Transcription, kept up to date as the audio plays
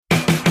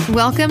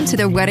Welcome to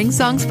the Wedding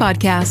Songs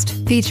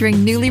Podcast,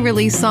 featuring newly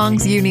released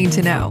songs you need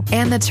to know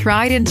and the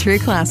tried and true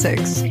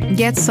classics.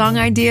 Get song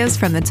ideas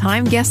from the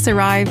time guests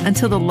arrive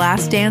until the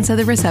last dance of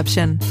the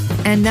reception.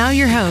 And now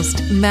your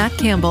host, Matt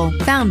Campbell,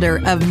 founder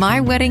of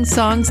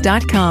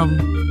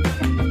MyWeddingSongs.com.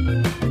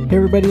 Hey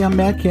everybody, I'm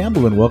Matt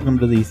Campbell and welcome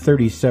to the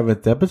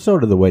 37th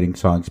episode of the Wedding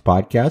Songs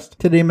Podcast.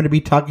 Today I'm going to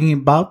be talking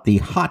about the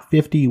Hot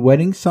 50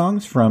 wedding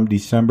songs from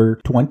December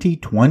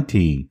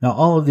 2020. Now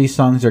all of these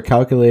songs are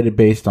calculated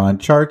based on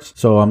charts,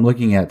 so I'm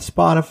looking at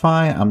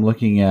Spotify, I'm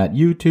looking at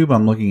YouTube,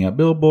 I'm looking at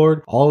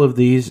Billboard, all of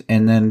these,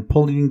 and then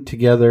pulling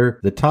together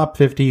the top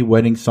 50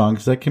 wedding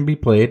songs that can be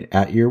played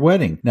at your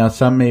wedding. Now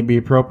some may be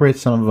appropriate,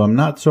 some of them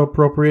not so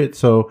appropriate,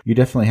 so you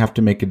definitely have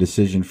to make a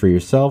decision for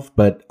yourself,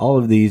 but all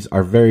of these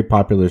are very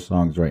popular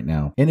songs right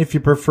now. And if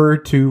you prefer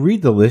to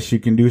read the list, you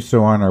can do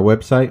so on our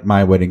website,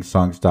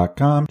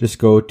 myweddingsongs.com. Just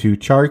go to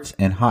charts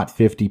and hot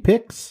 50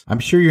 picks. I'm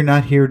sure you're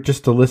not here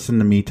just to listen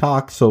to me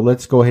talk, so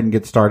let's go ahead and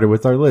get started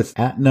with our list.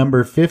 At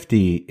number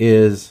 50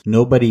 is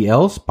Nobody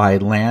Else by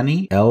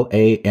Lany,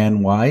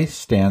 L-A-N-Y,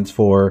 stands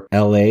for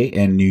L-A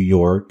and New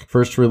York.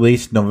 First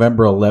released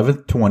November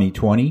 11th,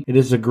 2020. It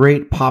is a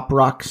great pop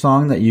rock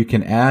song that you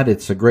can add.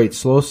 It's a great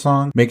slow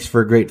song, makes for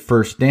a great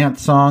first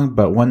dance song,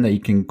 but one that you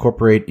can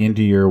incorporate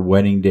into your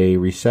wedding day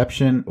reception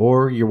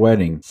or your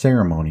wedding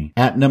ceremony.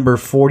 At number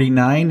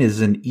 49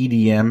 is an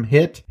EDM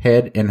hit,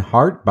 Head and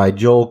Heart by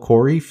Joel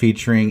Corey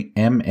featuring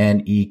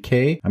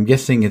MNEK. I'm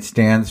guessing it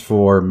stands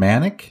for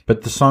Manic,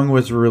 but the song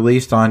was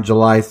released on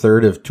July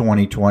 3rd of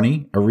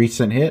 2020, a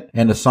recent hit,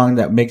 and a song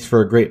that makes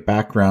for a great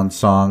background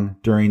song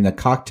during the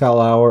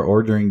cocktail hour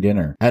or during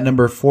dinner. At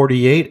number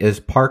 48 is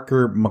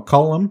Parker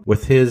McCollum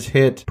with his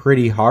hit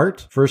Pretty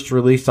Heart, first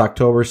released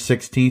October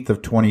 16th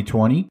of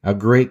 2020, a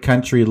great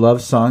country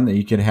love song that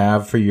you can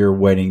have for your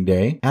wedding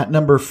day. At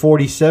number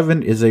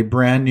 47 is a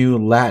brand new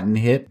Latin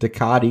hit,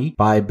 Ducati,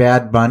 by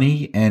Bad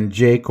Bunny and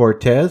Jay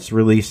Cortez,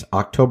 released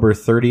October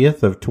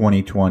 30th of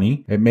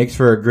 2020. It makes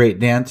for a great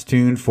dance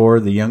tune for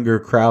the younger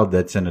crowd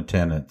that's in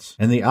attendance.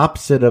 And the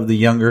opposite of the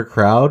younger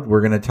crowd,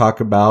 we're going to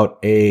talk about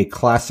a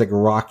classic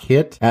rock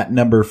hit. At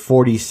number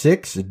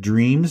 46,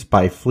 Dreams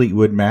by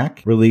Fleetwood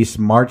Mac, released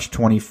March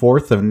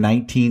 24th of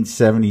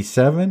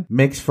 1977.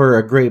 Makes for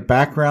a great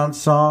background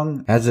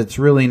song, as it's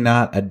really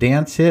not a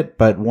dance hit,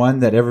 but one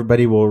that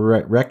everybody will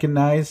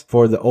recognize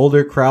for the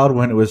older crowd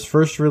when it was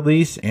first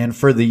released and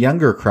for the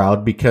younger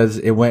crowd because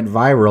it went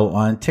viral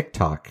on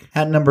TikTok.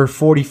 At number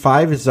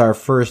 45 is our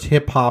first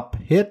hip-hop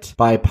hit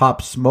by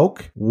Pop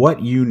Smoke,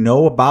 What You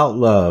Know About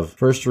Love,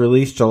 first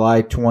released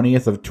July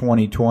 20th of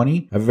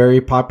 2020, a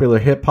very popular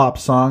hip-hop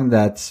song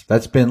that's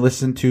been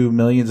listened to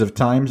millions of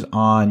times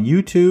on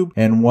YouTube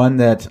and one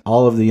that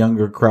all of the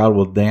younger crowd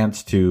will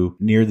dance to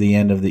near the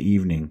end of the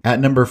evening. At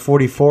number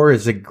 44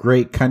 is a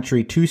great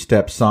country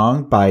two-step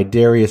song by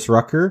Darius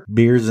Rucker,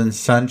 Beers and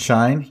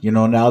Sunshine. You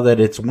know, now that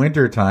it's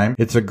winter time,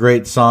 it's a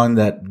great song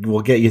that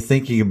will get you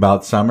thinking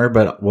about summer,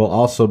 but will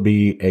also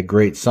be a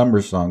great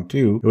summer song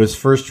too. It was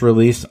first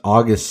released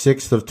August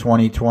 6th of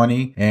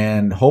 2020,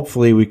 and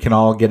hopefully we can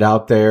all get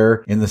out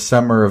there in the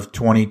summer of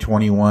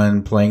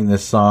 2021 playing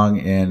this song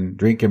and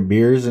drinking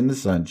beers in the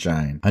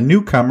sunshine. A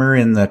newcomer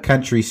in the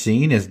country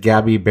scene is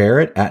Gabby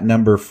Barrett at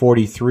number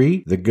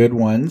 43, The Good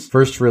Ones,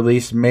 first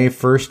released May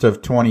 1st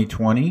of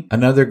 2020.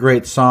 Another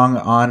great song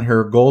on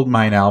her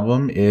Goldmine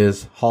album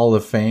is Hall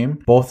of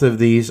Fame. Both of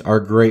these are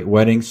great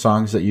wedding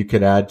songs that you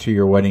could add to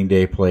your wedding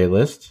day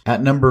playlist.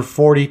 At number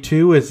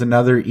 42 is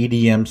another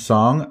EDM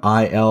song,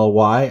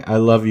 ILY, I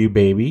Love You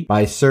Baby,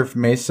 by Surf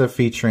Mesa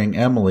featuring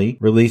Emily,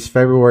 released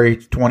February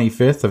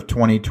 25th of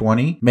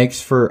 2020.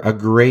 Makes for a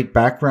great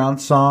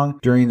background song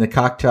during the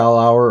cocktail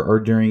hour or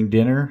during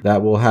dinner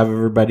that will have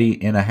everybody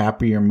in a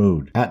happier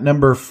mood. At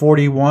number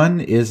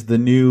 41 is the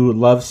new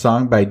love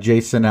song by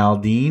Jason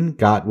Aldean,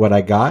 Got What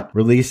I Got,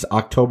 released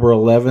October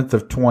 11th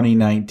of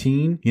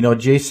 2019. You know,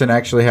 Jason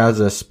actually has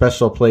a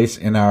special place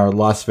in our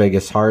Las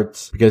Vegas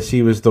hearts because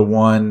he was the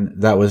one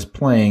that was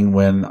playing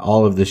when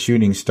all of the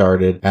shooting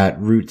started at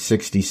Route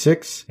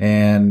 66,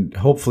 and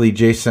hopefully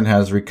Jason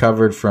has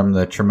recovered from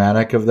the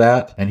traumatic of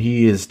that, and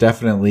he is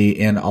definitely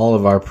in all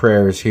of our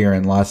prayers here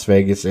in Las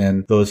Vegas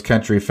and those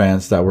country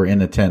fans that were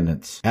in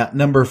attendance. At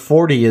number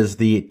 40 is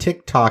the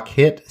TikTok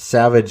hit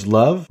Savage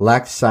Love,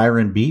 Lax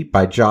Siren Beat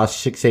by Josh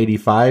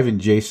 685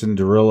 and Jason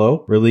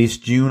Derulo,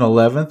 released June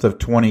 11th of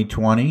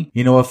 2020.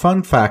 You know, a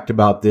fun fact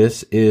about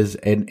this is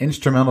an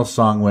instrumental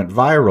song went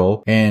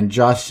viral and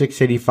Josh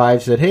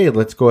 685 said, hey,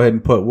 let's go ahead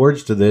and put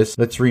words to this.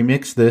 Let's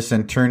remix this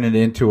and turn it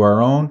into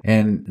our own.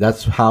 And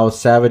that's how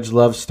Savage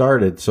Love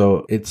started.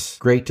 So it's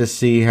great to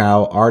see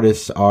how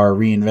artists are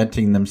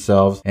reinventing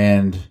themselves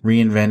and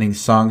reinventing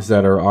songs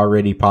that are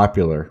already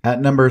popular.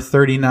 At number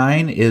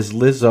 39 is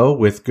Lizzo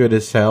with Good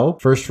as Hell,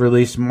 first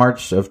released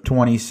March of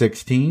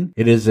 2016.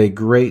 It is a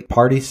great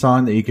party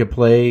song that you could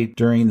play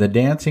during the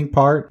dancing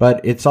part,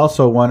 but it's also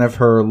also one of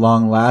her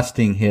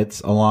long-lasting hits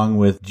along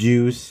with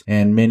Juice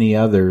and many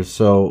others,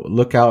 so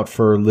look out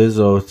for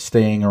Lizzo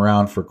staying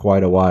around for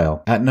quite a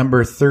while. At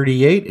number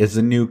 38 is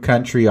a new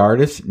country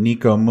artist,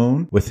 Nico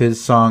Moon, with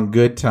his song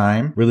Good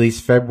Time,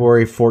 released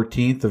February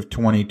 14th of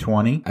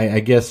 2020. I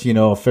guess,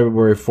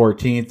 February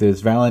 14th is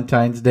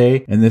Valentine's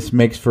Day, and this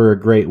makes for a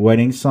great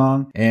wedding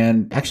song,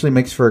 and actually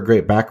makes for a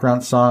great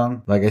background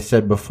song, like I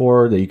said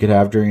before, that you could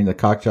have during the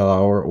cocktail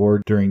hour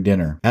or during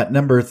dinner. At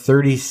number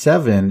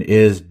 37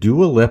 is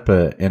Dua Lipa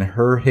and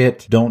her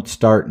hit Don't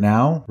Start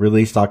Now,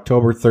 released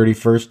October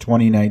 31st,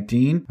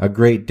 2019. A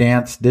great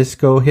dance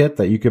disco hit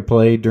that you could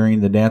play during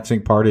the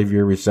dancing part of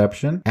your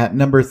reception. At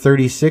number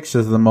 36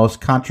 is the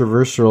most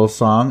controversial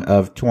song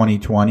of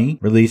 2020,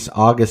 released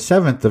August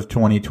 7th of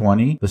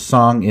 2020. The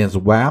song is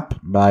WAP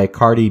by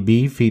Cardi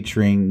B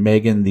featuring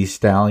Megan Thee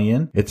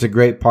Stallion. It's a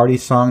great party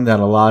song that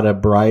a lot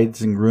of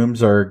brides and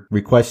grooms are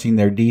requesting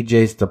their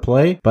DJs to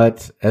play,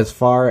 but as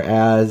far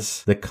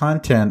as the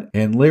content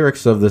and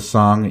lyrics of the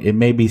song, it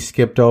may be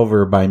skipped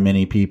over by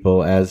many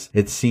people as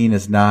it's seen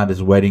as not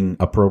as wedding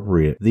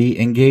appropriate. The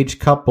engaged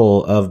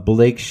couple of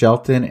Blake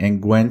Shelton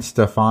and Gwen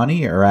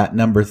Stefani are at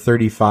number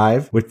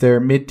 35 with their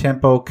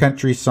mid-tempo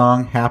country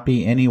song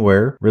Happy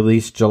Anywhere,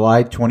 released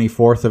July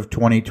 24th of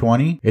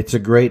 2020. It's a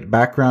great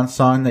background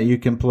song that you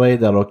can play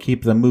that'll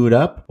keep the mood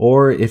up,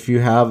 or if you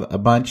have a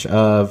bunch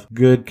of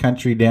good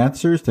country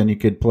dancers, then you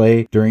could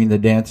play during the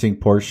dancing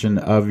portion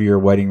of your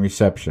wedding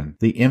reception.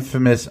 The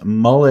infamous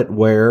mullet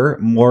wearer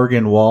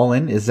Morgan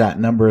Wallen is at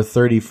number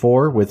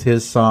 34 with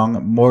his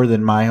song More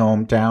Than My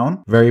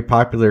Hometown. Very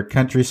popular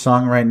country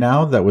song right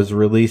now that was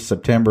released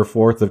September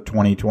 4th of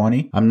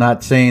 2020. I'm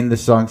not saying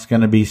this song's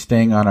going to be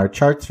staying on our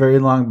charts very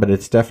long, but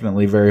it's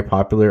definitely very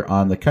popular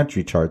on the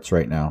country charts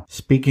right now.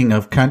 Speaking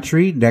of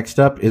country, next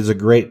up is a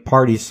great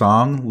party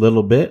song,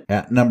 Little Bit,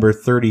 at number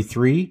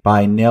 33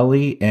 by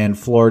Nelly and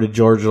Florida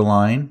Georgia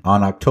Line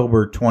on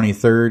October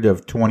 23rd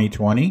of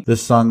 2020.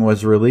 This song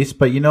was released,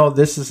 but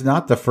this is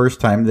not the first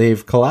time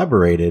they've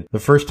collaborated. The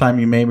first time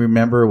you may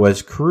remember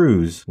was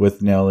Cruise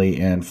with Nelly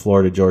and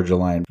Florida Georgia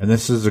Line. And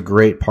this is a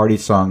great party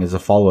song as a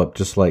follow-up,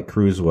 just like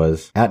Cruise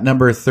was. At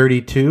number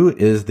 32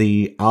 is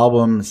the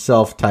album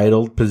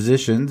self-titled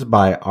Positions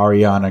by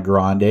Ariana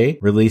Grande,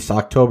 released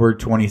October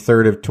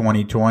 23rd of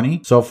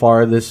 2020. So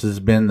far, this has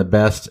been the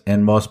best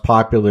and most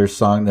popular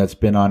song that's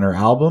been on her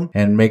album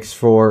and makes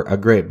for a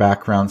great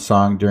background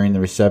song during the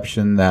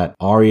reception that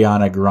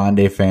Ariana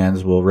Grande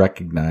fans will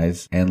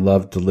recognize and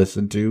love to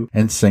listen to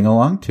and sing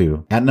along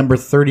to. At number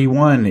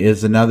 31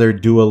 is another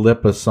Dua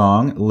Lipa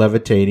song,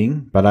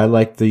 Levitating, but I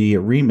like the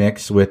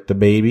remix with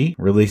DaBaby,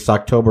 released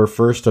October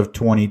 1st of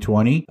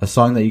 2020, a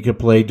song that you could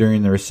play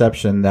during the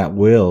reception that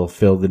will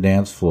fill the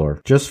dance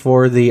floor. Just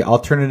for the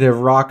alternative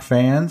rock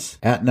fans,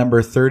 at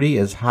number 30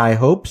 is High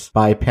Hopes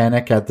by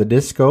Panic at the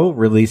Disco,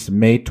 released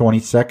May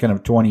 22nd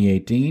of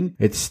 2018.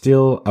 It's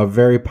still a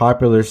very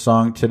popular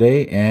song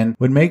today and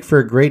would make for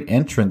a great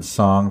entrance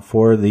song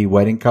for the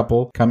wedding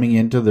couple coming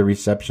into the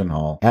reception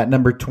hall. At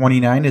number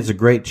 29 is a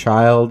great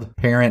child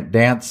parent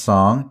dance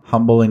song,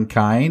 Humble and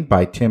Kind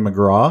by Tim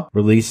McGraw,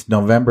 released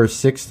November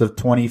 6th of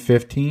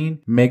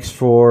 2015. Makes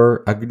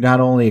for not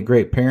only a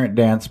great parent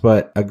dance,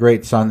 but a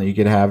great song that you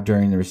could have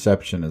during the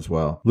reception as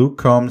well. Luke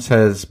Combs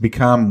has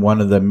become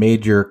one of the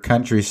major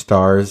country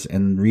stars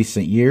in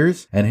recent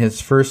years, and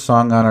his first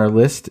song on our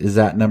list is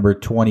at number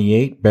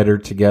 28, Better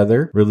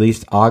Together,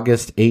 released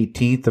August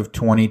 18th of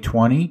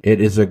 2020.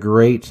 It is a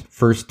great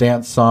first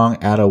dance song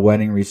at a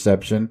wedding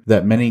reception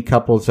that many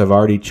couples have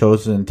already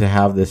chosen to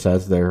have this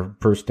as their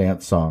first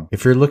dance song.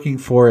 If you're looking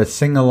for a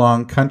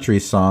sing-along country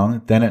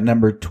song, then at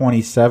number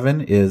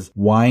 27 is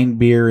Wine,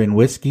 Beer, and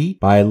Whiskey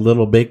by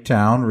Little Big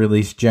Town,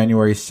 released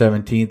January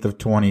 17th of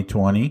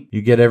 2020.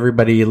 You get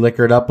everybody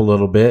liquored up a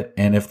little bit,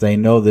 and if they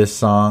know this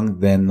song,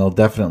 then they'll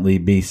definitely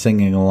be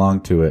singing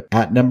along to it.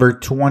 At number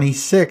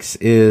 26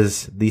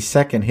 is the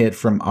second hit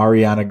from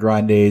Ariana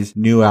Grande's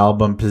new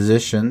album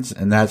Positions,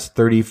 and that's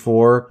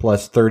 34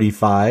 plus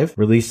 35,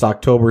 released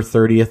October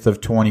 30th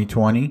of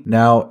 2020.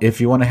 Now,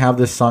 if you want to have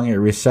this song at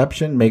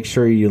reception, make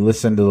sure you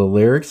listen to the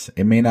lyrics.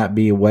 It may not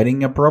be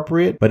wedding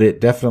appropriate, but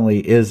it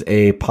definitely is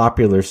a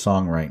popular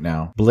song right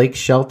now. Blake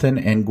Shelton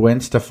and Gwen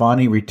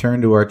Stefani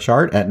return to our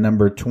chart at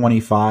number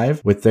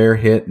 25 with their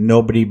hit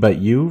Nobody But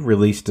You,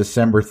 released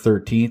December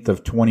 13th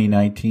of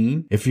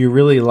 2019. If you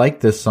really like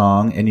this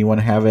song and you want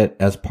to have it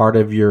as part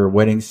of your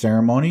wedding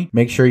ceremony,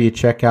 make sure you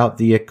check out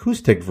the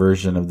acoustic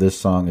version of this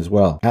song as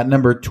well. At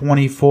number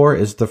 24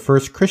 is the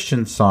first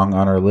Christian song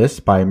on our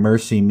list by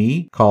Mercy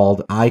Me,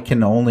 called I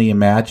Can Only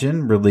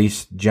Imagine,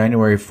 released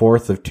January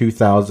 4th of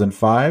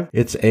 2005.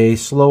 It's a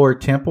slower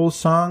tempo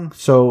song,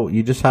 so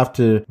you just have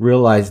to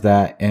realize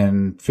that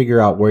and figure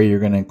out where you're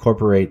going to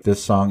incorporate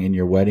this song in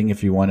your wedding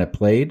if you want it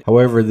played.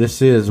 However,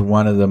 this is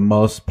one of the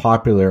most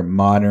popular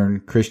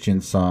modern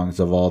Christian songs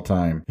of all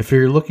time. If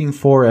you're looking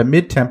for a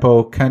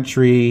mid-tempo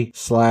country /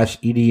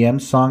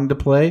 EDM song to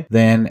play,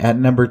 then at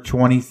number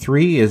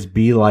 23 is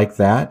Be Like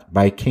That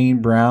by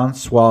Kane Brown,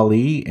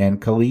 Swali,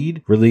 and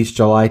Khalid, released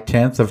July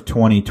 10th of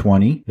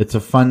 2020. It's a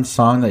fun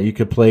song that you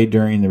could play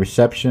during the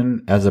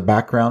reception as a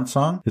background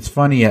song. It's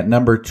funny, at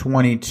number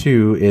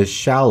 22 is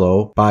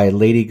Shallow by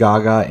Lady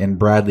Gaga and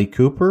Bradley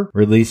Cooper,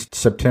 released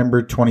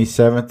September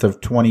 27th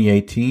of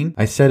 2018.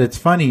 I said it's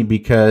funny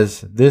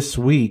because this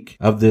week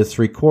of this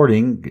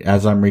recording,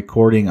 as I'm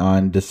recording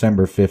on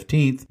December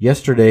 15th,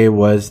 yesterday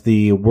was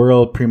the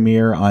world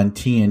premiere on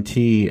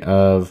TNT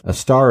of A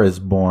Star Is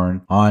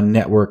Born on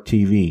network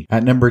TV.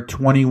 At number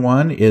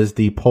 21 is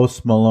the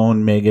Post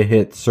Malone mega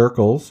hit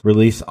Circles,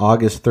 released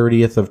August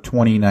 30th of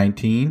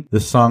 2019. The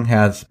song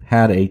has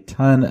had a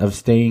ton of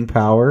staying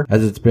power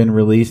as it's been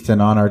released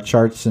and on our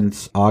charts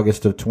since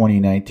August of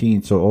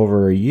 2019, so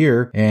over a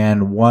year,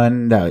 and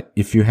one that,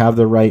 if you have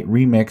the right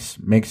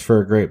remix, makes for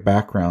a great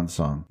background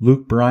song.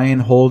 Luke Bryan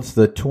holds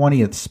the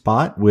 20th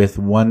spot with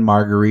One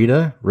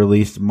Margarita,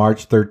 released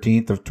March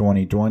 13th of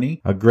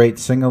 2020. A great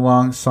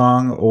sing-along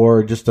song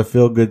or just a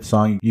feel-good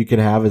song you could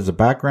have as a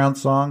background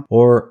song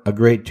or a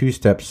great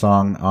two-step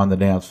song on the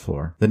dance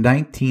floor. The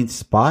 19th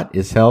spot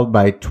is held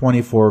by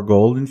 24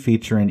 Golden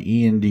featuring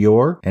Ian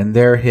Dior and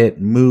their hit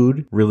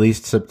Mood,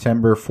 released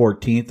September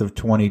 14th of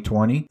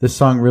 2020. This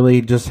song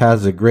really just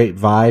has a great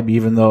vibe,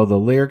 even though the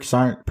lyrics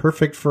aren't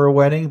perfect for a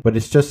wedding, but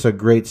it's just a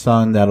great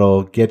song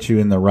that'll get you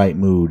in the right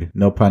mood.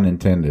 No pun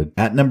intended.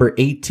 At number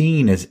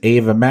 18 is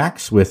Ava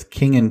Max with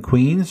King and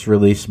Queens,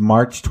 released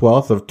March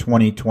 12th of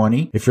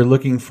 2020. If you're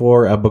looking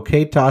for a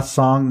bouquet toss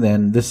song,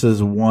 then this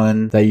is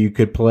one that you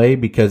could play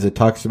because it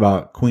talks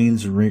about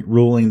queens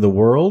ruling the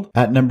world.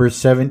 At number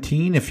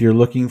 17, if you're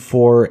looking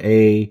for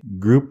a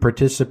group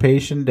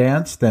participation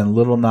dance, then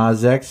Lil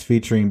Nas X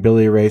featuring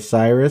Billy Ray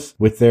Cyrus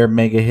with their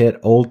mega hit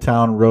Old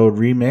Town Road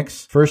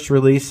remix, first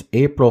release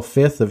April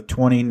 5th of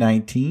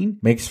 2019,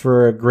 makes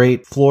for a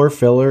great floor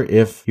filler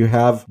if you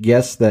have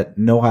guests that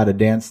know how to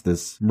dance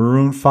this.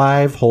 Maroon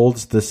 5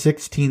 holds the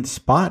 16th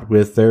spot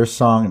with their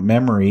song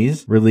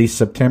Memories, released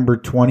September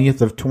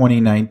 20th of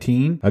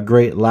 2019, a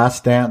great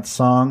last dance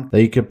song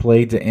that you could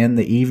play to end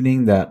the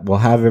evening that will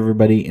have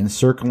everybody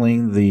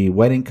encircling the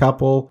wedding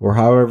couple or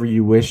however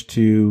you wish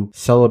to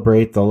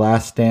celebrate the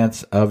last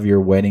dance of your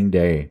wedding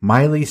day.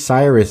 Miley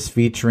Cyrus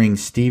featuring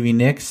Stevie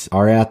Nicks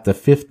are at the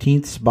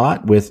 15th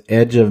spot with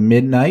Edge of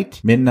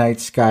Midnight, Midnight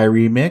Sky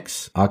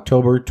remix.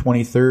 October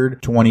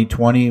 23rd,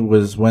 2020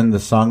 was when the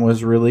song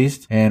was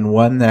released, and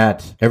one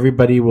that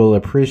everybody will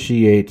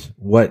appreciate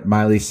what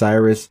Miley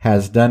Cyrus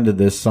has done to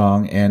this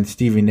song, and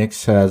Stevie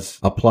Nicks has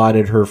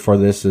applauded her for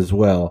this as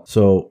well.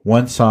 So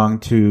one song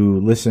to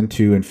listen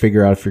to and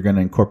figure out if you're going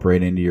to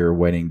incorporate into your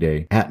wedding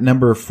day. At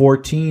number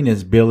 14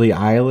 is Billie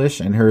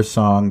Eilish and her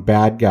song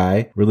Bad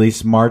Guy,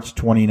 released March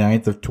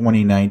 29th of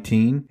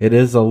 2019. It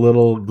is a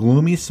little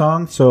gloomy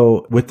song,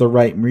 so with the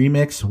right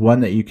remix, one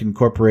that you can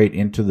incorporate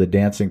into the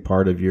dancing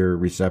part of your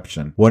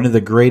reception. One of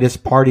the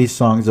greatest party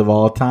songs of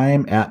all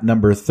time, at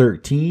number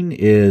 13,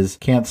 is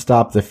Can't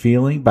Stop the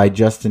Feeling by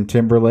Justin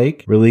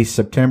Timberlake, released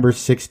September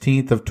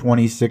 16th of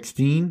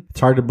 2016. It's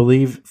hard to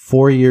believe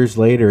 4 years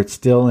later it's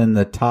still in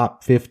the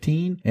top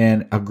 15,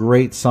 and a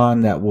great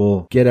song that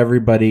will get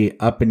everybody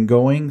up and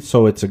going,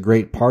 so it's a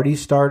great party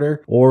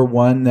starter or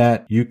one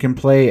that you can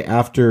play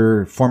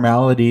after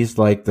formalities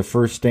like the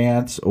first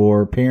dance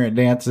or parent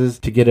dances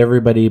to get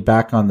everybody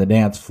back on the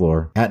dance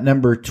floor. At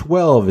number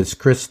 12 is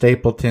Chris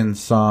Stapleton's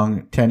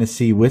song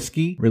Tennessee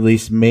Whiskey,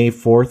 released May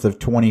 4th of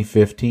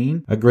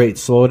 2015. A great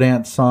slow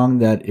dance song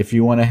that if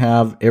you want to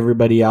have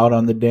everybody out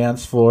on the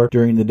dance floor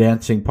during the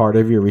dancing part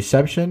of your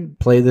reception,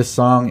 play this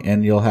song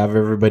and you'll have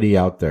everybody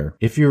out there.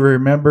 If you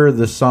remember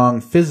the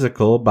song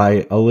Physical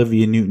by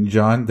Olivia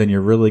Newton-John, then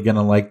you're really going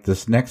to like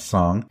this next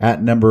song.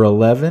 At number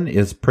 11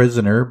 is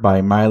Prisoner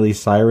by Miley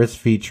Cyrus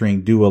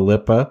featuring Dua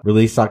Lipa,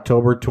 released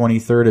October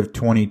 23rd of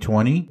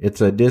 2020.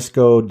 It's a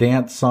disco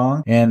dance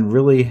song and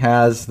really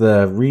has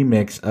the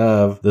remix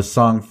of the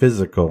song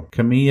Physical.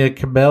 Camila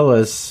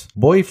Cabello's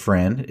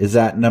Boyfriend is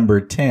at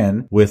number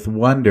 10 with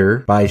Wonder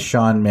by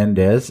Shawn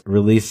Mendes,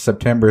 released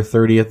September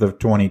 30th of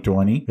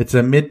 2020. It's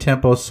a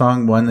mid-tempo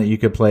song, one that you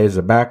could play as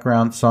a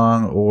background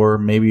song, or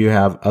maybe you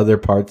have other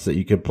parts that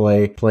you could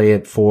play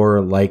it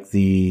for, like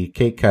the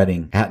cake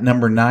cutting. At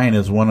number 9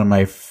 is one of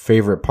my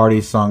favorite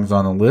party songs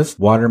on the list,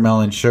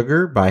 Watermelon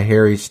Sugar by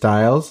Harry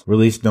Styles,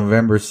 released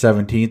November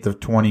 17th of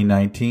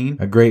 2019.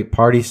 A great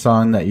party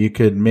song that you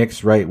could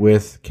mix right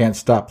with Can't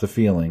Stop the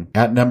Feeling.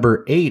 At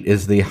number 8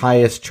 is the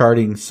highest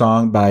charting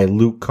song by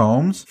Luke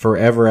Combs,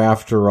 Forever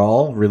After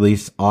All,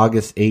 released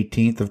August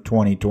 18th of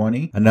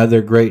 2020.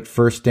 Another great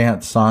first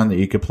dance song that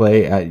you could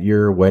play at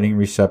your wedding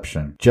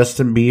reception.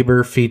 Justin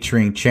Bieber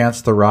featuring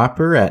Chance the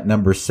Rapper at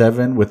number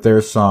 7 with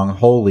their song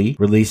Holy,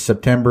 released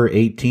September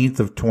 18th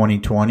of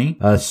 2020.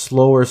 A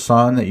slower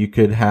song that you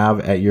could have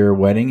at your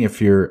wedding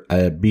if you're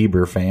a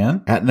Bieber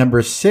fan. At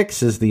number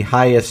 6 is the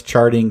highest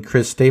charting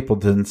Chris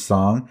Stapleton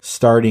song,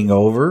 Starting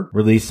Over,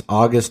 released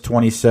August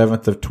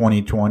 27th of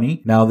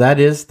 2020. Now that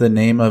is the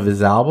name of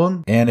his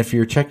album, and if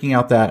you're checking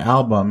out that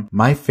album,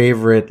 my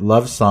favorite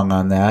love song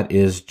on that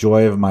is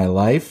Joy of My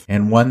Life,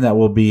 and one that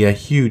will be a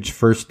huge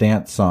first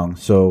dance song.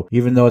 So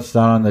even though it's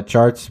not on the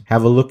charts,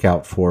 have a look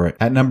out for it.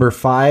 At number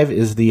 5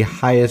 is the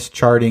highest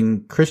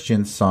charting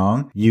Christian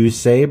song, You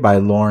Say by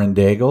Lauren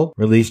Daigle,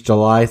 released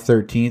July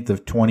 13th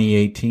of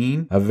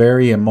 2018. A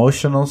very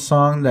emotional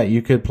song that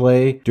you could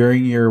play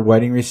during your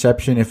wedding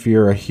reception if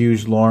you're a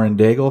huge Lauren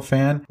Daigle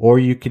fan, or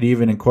you could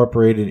even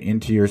incorporate it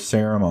into your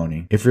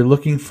ceremony. If you're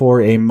looking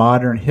for a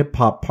modern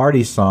hip-hop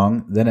party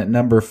song, then at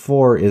number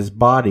 4 is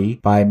Body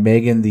by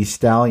Megan Thee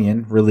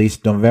Stallion,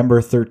 released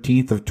November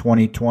 13th of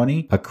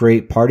 2020. A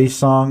great party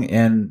song,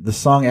 and the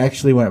song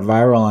actually went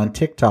viral on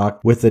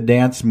TikTok with a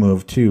dance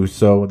move too,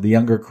 so the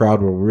younger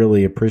crowd will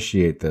really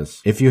appreciate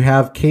this. If you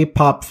have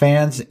K-pop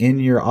fans in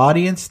your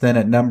audience, then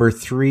at number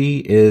 3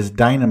 is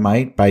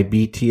Dynamite by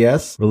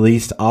BTS,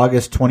 released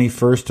August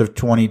 21st of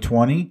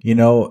 2020. You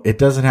know, it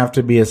doesn't have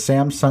to be a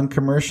Samsung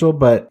commercial,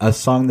 but a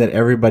song that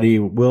everybody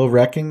will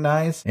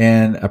recognize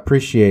and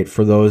appreciate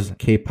for those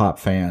K-pop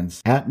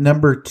fans. At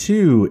number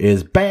 2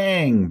 is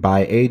Bang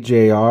by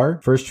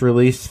AJR, first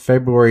released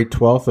February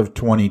 12th of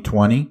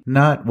 2020.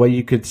 Not what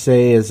you could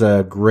say is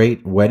a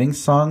great wedding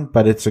song,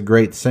 but it's a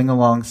great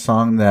sing-along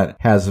song that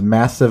has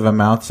massive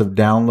amounts of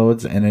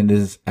downloads, and it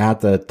is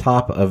at the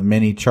top of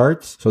many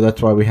charts, so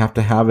that's why we have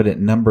to have it at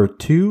number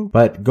 2.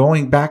 But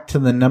going back to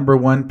the number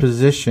 1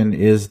 position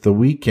is The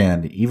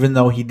Weeknd. Even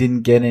though he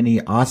didn't get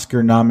any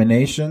Oscar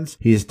nominations,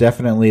 he's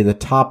definitely the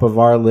top of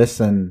our list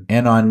and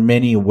on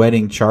many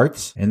wedding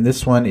charts. And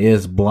this one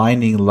is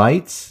Blinding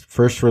Lights,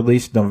 first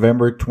released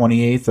November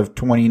 28th of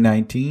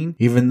 2019.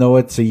 Even though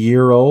it's a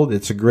year old,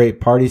 it's a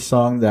great party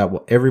song that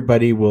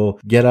everybody will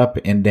get up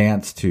and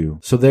dance to.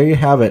 So there you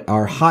have it,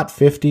 our Hot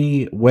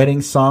 50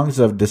 wedding songs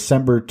of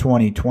December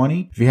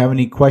 2020. If you have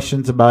any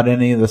questions about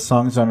any of the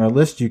songs on our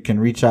list, you can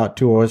reach out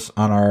to us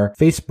on our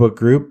Facebook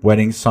group,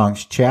 Wedding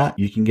Songs Chat.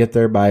 You can get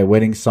there by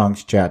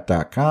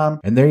weddingSongsChat.com.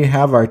 And there you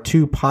have our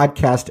 2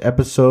 podcast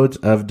episodes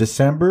of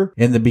December.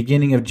 In the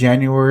beginning of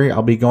January,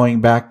 I'll be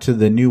going back to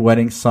the new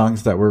wedding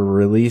songs that were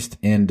released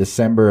in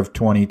December of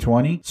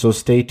 2020. So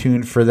stay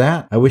tuned for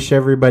that. I wish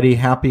everybody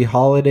happy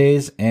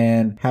holidays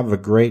and have a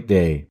great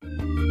day.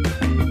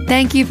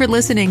 Thank you for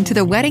listening to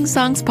the Wedding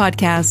Songs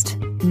Podcast.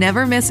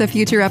 Never miss a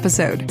future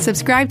episode.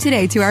 Subscribe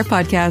today to our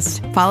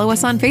podcast. Follow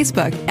us on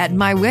Facebook at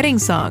My Wedding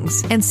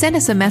Songs and send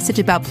us a message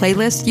about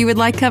playlists you would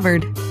like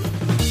covered.